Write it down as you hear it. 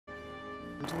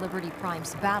Liberty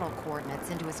Prime's battle coordinates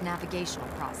into his navigational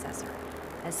processor.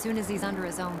 As soon as he's under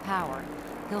his own power,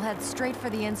 he'll head straight for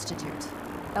the Institute.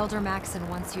 Elder Maxon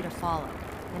wants you to follow,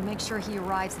 and make sure he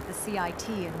arrives at the CIT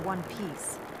in one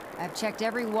piece. I've checked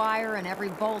every wire and every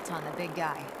bolt on the big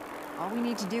guy. All we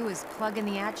need to do is plug in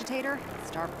the agitator,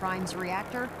 start Prime's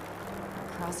reactor, and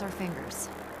cross our fingers.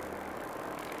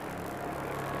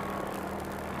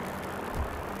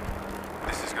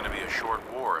 This is gonna be a short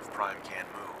war if Prime can't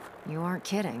move. You aren't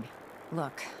kidding.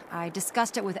 Look, I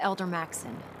discussed it with Elder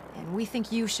Maxon, and we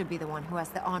think you should be the one who has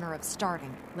the honor of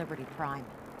starting Liberty Prime.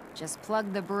 Just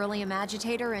plug the beryllium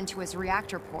agitator into his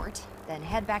reactor port, then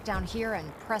head back down here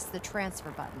and press the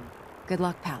transfer button. Good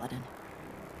luck, Paladin.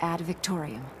 Ad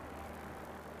Victoriam.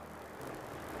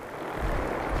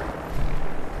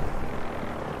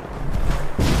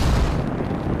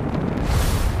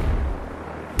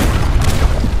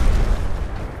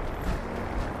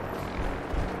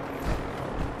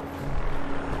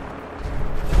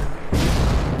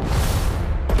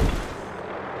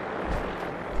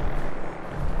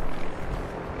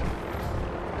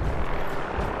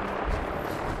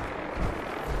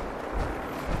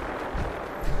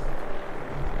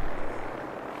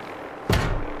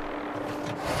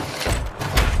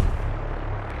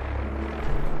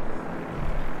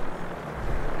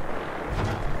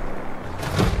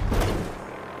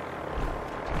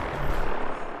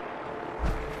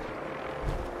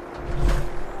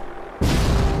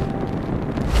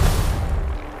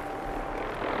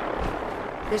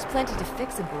 There's plenty to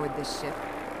fix aboard this ship.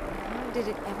 How did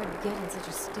it ever get in such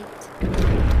a state?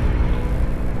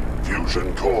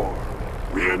 Fusion core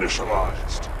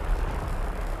reinitialized.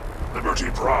 Liberty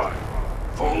Prime,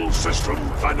 full system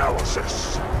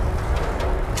analysis.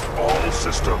 All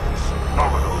systems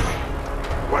nominal.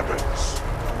 Weapons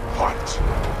hot.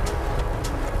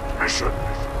 Mission: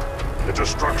 the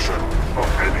destruction of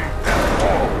any and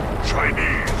all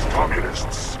Chinese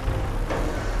communists.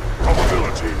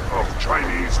 Probability of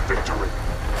Chinese victory.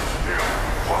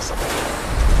 Impossible.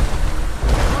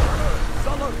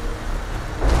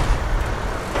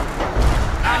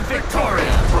 Ad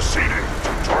Victoria! Proceeding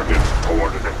to target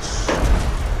coordinates.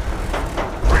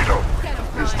 Freedom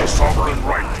is the sovereign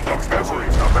right of every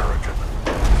American.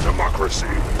 Democracy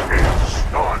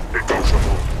is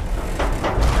non-negotiable.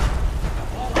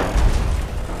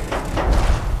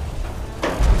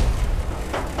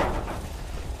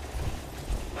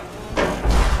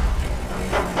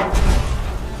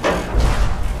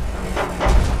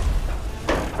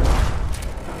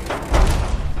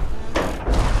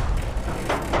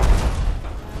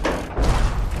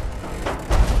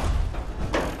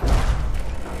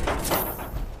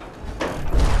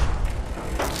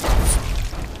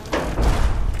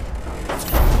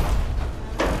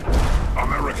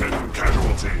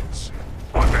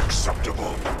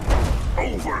 Unacceptable.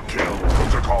 Overkill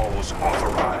protocols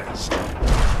authorized.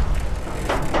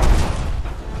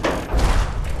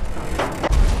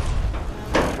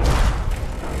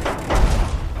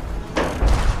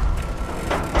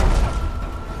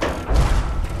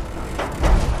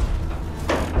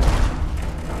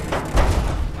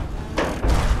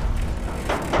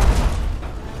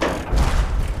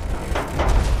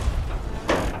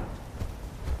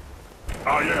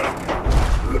 I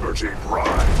am Liberty Prime.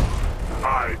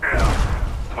 I am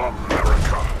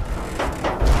America.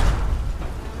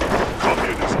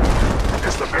 Communism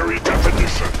is the very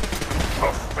definition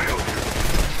of failure.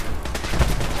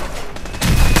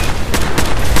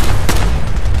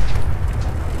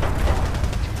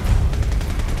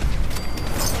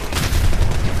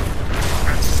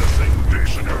 Accessing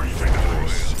dictionary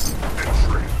database.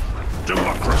 Entry.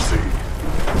 Democracy.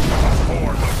 A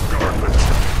form of government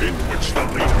in which the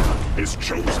leader is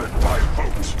chosen by vote,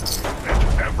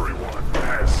 and everyone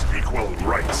has equal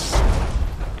rights.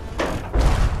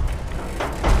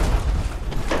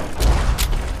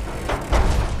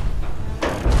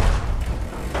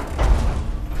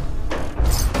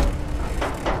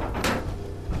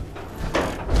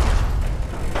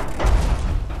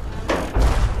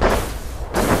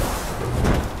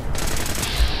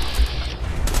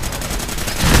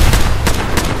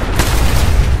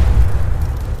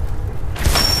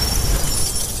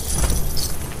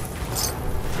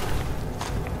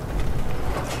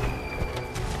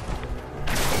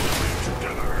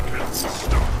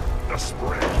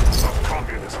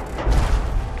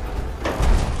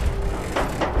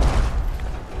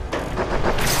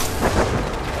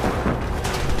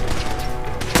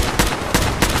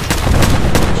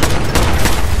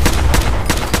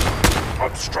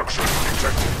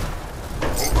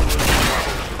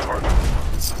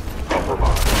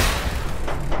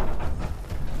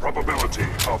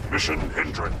 of mission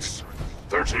hindrance,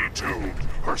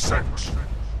 32%.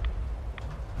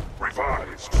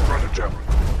 Revised stratagem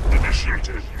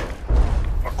initiated.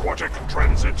 Aquatic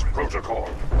transit protocol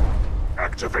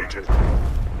activated.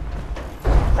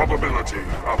 Probability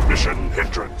of mission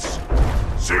hindrance,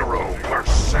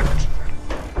 0%.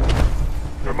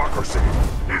 Democracy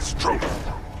is truth.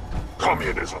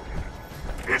 Communism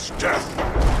is death.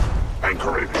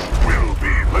 Anchorage will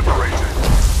be liberated.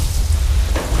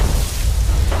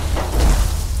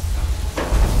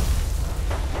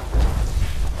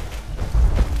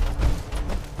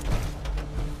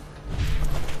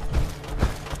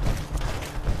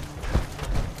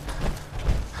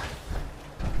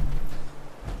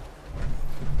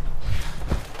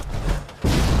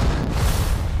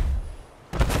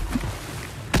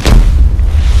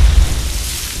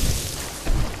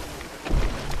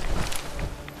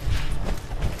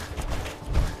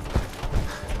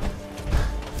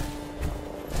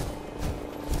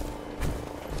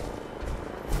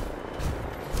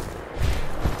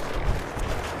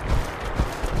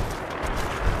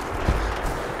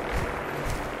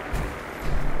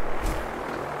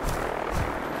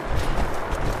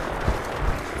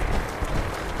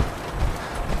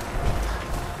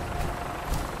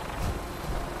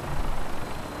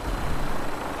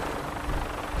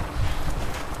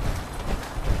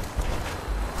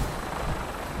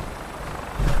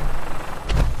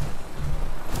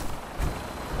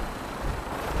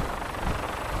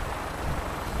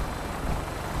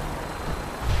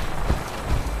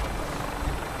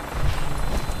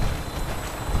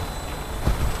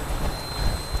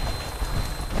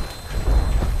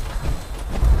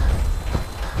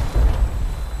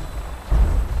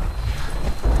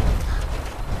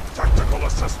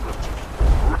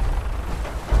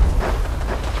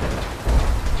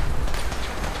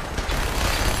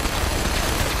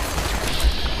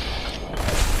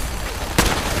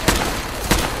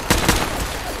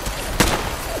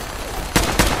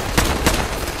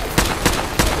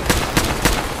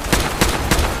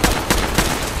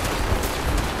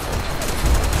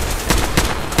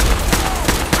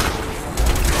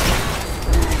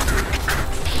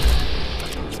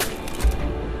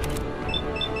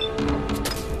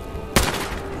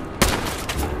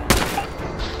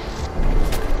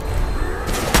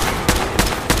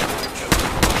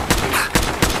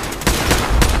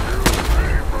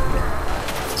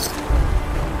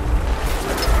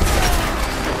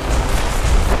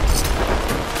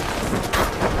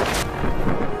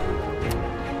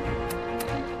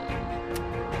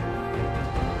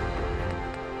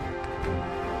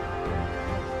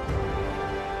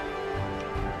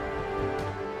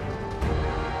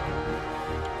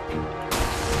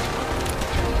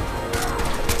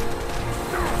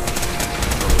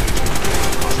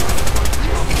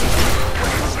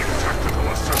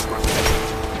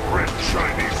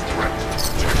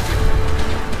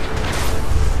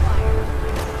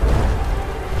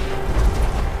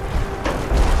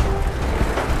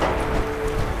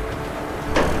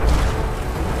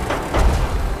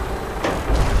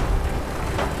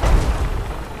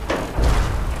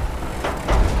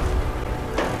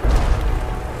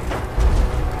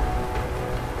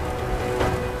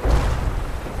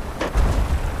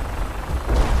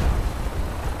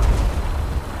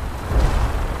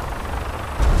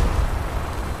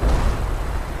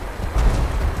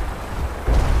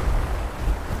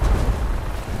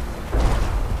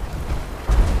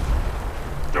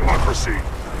 Democracy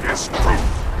is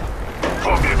truth.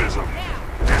 Communism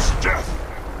is death.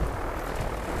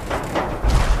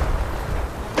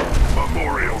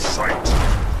 Memorial site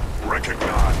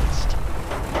recognized.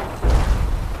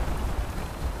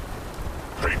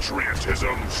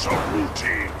 Patriotism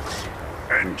subroutines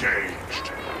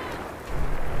engaged.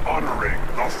 Honoring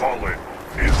the fallen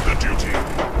is the duty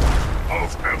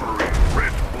of every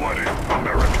red-blooded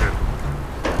American.